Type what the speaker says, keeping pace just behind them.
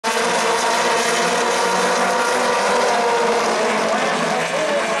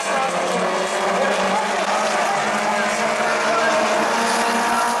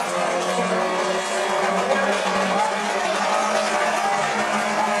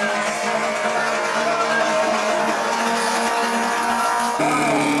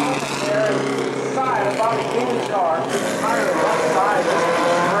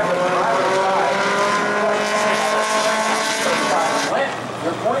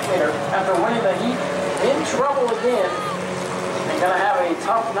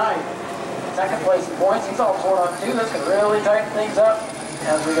off tonight. Second place in points. He's all torn on too. This can really tighten things up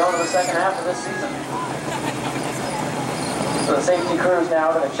as we go into the second half of this season. So the safety crews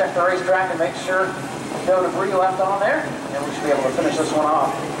now are going to check the racetrack and make sure no debris left on there, and we should be able to finish this one off.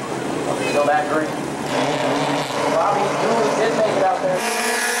 Still that green. Bobby Dooley did make it out there.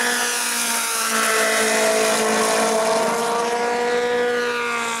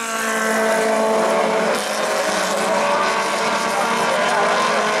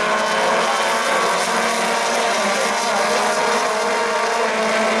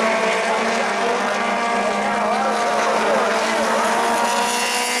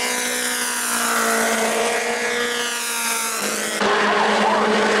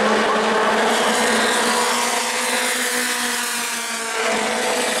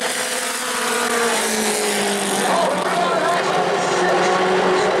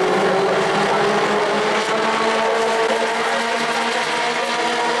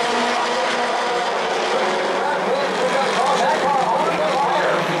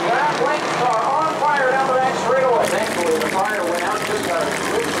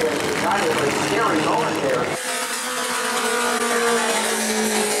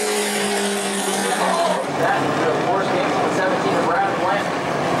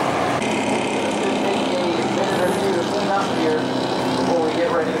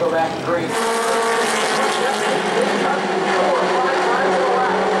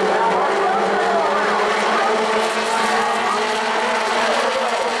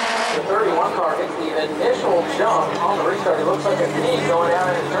 Initial jump on the restart, it looks like a knee going down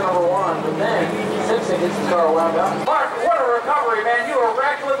into turn number one, but then Simpson gets his car wound up. Mark, what a recovery, man. You were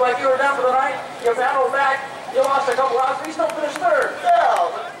wrecked, looked like you were down for the night. You battled back, you lost a couple hours, but you still finished third.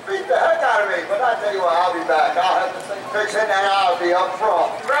 Yeah, beat the heck out of me, but I tell you what, I'll be back. I'll have this thing fixed and I'll be up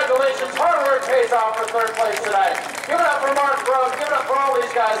front. Congratulations, hard work pays off for third place tonight. Give it up for Mark Brooks, give it up for all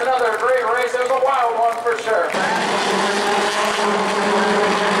these guys. Another great race, it was a wild one for sure.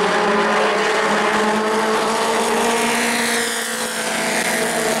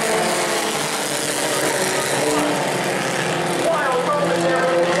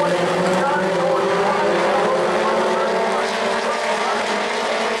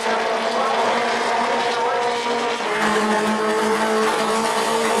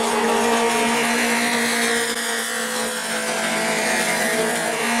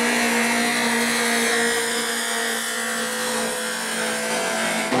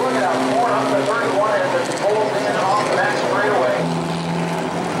 Look at that, 431 and